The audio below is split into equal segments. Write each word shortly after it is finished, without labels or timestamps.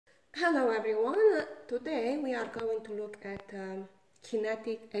Hello everyone, today we are going to look at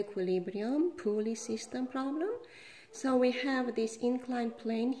kinetic equilibrium Pulley system problem. So we have this inclined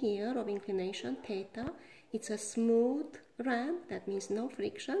plane here of inclination theta. It's a smooth ramp, that means no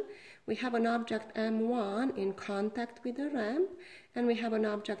friction. We have an object M1 in contact with the ramp, and we have an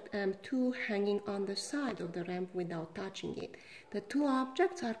object M2 hanging on the side of the ramp without touching it. The two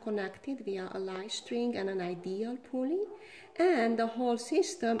objects are connected via a lie string and an ideal pulley, and the whole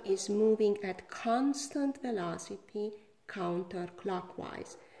system is moving at constant velocity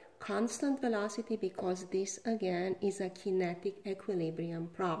counterclockwise. Constant velocity because this again is a kinetic equilibrium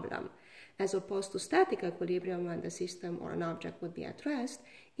problem. As opposed to static equilibrium when the system or an object would be at rest,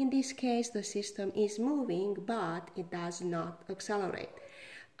 in this case the system is moving but it does not accelerate.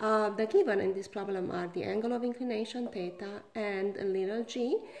 The given in this problem are the angle of inclination theta and little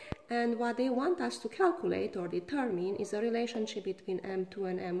g, and what they want us to calculate or determine is a relationship between M2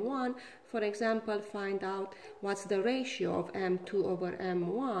 and M1. For example, find out what's the ratio of M2 over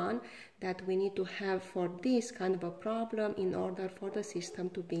M1 that we need to have for this kind of a problem in order for the system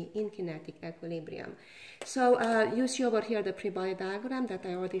to be in kinetic equilibrium. So you see over here the pre-body diagram that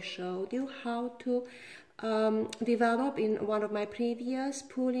I already showed you how to develop in one of my previous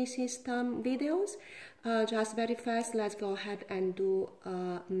Pulley system videos. Just very fast, let's go ahead and do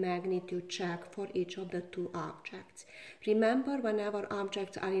a magnitude check for each of the two objects. Remember, whenever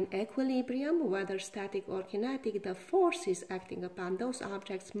objects are in equilibrium, whether static or kinetic, the forces acting upon those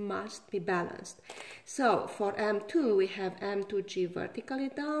objects must be balanced. So for M2, we have M2G vertically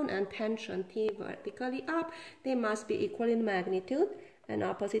down and tension T vertically up. They must be equal in magnitude and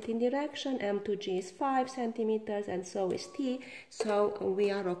opposite in direction. M2G is 5 centimeters and so is T, so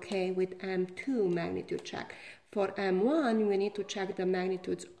we are okay with M2 magnitude check. For M1, we need to check the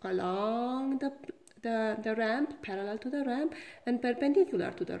magnitudes along the ramp, parallel to the ramp, and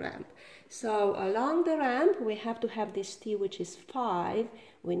perpendicular to the ramp. So along the ramp, we have to have this T, which is 5.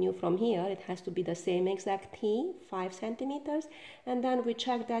 We knew from here it has to be the same exact T, 5 centimeters. And then we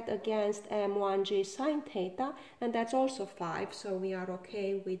check that against M1G sine theta, and that's also 5. So we are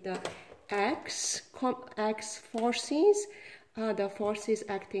okay with the X forces, the forces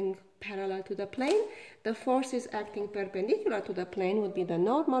acting parallel to the plane. The forces acting perpendicular to the plane would be the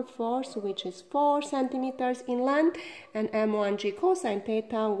normal force, which is 4 centimeters in length, and M1G cosine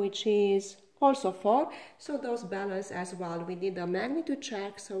theta, which is also 4. So those balance as well. We did the magnitude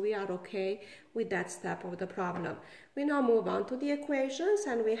check, so we are okay with that step of the problem. We now move on to the equations,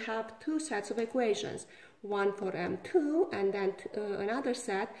 and we have two sets of equations. One for M2 and then another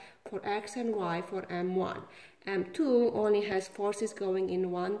set for X and Y for M1. M2 only has forces going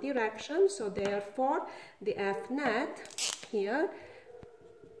in one direction, so therefore the F net here,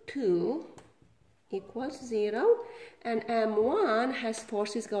 2 equals 0, and M1 has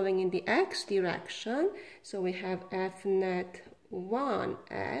forces going in the X direction, so we have F net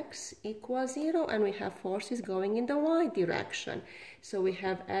 1x equals 0, and we have forces going in the Y direction, so we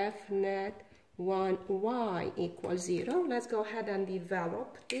have F net 1y equals 0. Let's go ahead and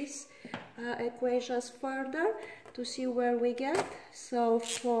develop these equations further to see where we get. So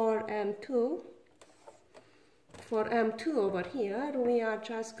for M2 over here, we are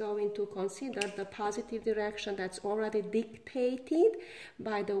just going to consider the positive direction that's already dictated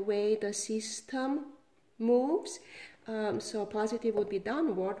by the way the system moves. So positive would be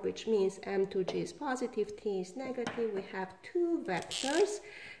downward, which means M2G is positive, T is negative. We have two vectors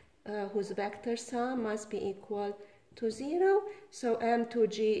whose vector sum must be equal to 0. So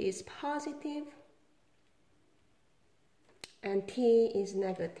M2G is positive and T is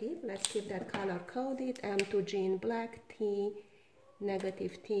negative. Let's keep that color coded. M2G in black, T,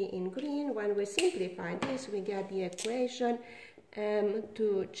 negative T in green. When we simplify this, we get the equation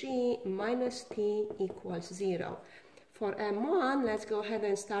M2G minus T equals 0. For M1, let's go ahead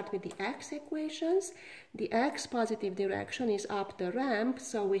and start with the X equations. The X positive direction is up the ramp,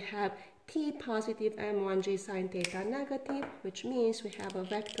 so we have T positive M1G sine theta negative, which means we have a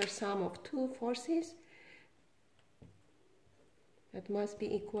vector sum of two forces that must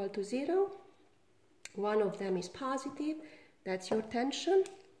be equal to 0. One of them is positive, that's your tension,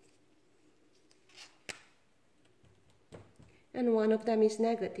 and one of them is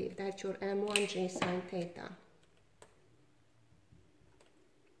negative, that's your M1G sine theta.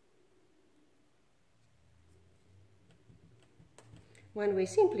 When we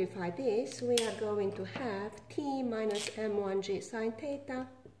simplify this, we are going to have T minus M1G sine theta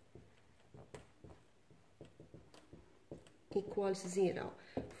equals 0.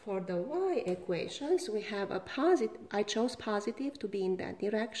 for the y equations, we have a positive. I chose positive to be in that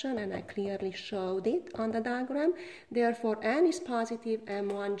direction, and I clearly showed it on the diagram. Therefore, n is positive,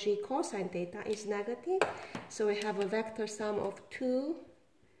 m1g cosine theta is negative. So we have a vector sum of two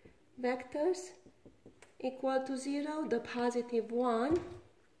vectors equal to 0. The positive one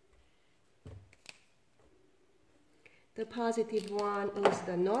is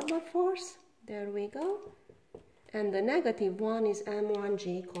the normal force. There we go. And the negative one is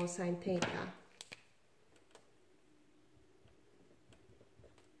m1g cosine theta.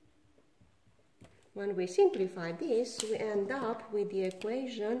 When we simplify this, we end up with the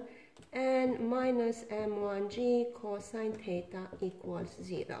equation n minus m1g cosine theta equals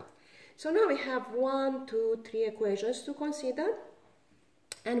 0. So now we have 1, 2, 3 equations to consider.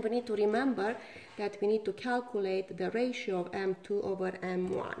 And we need to remember that we need to calculate the ratio of m2 over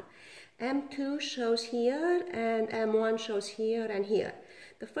m1. m2 shows here and m1 shows here and here.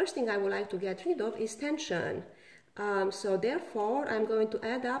 The first thing I would like to get rid of is tension. So therefore, I'm going to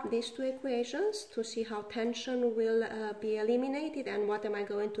add up these two equations to see how tension will be eliminated and what am I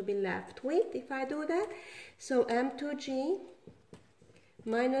going to be left with if I do that. So m2g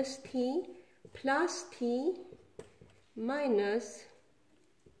minus t plus t minus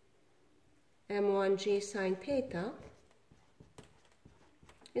m1g sine theta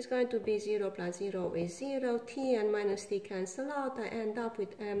is going to be 0 plus 0 is 0. T and minus t cancel out. I end up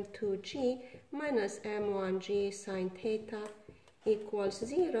with m2g minus m1g sine theta equals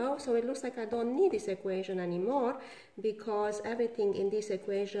 0. So it looks like I don't need this equation anymore because everything in this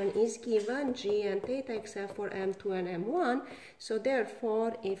equation is given, g and theta, except for m2 and m1. So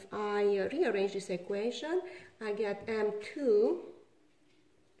therefore, if I rearrange this equation, I get m2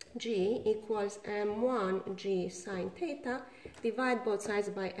 g equals m1g sine theta. Divide both sides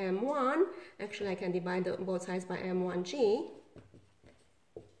by m1. Actually, I can divide both sides by m1g.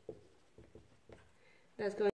 That's going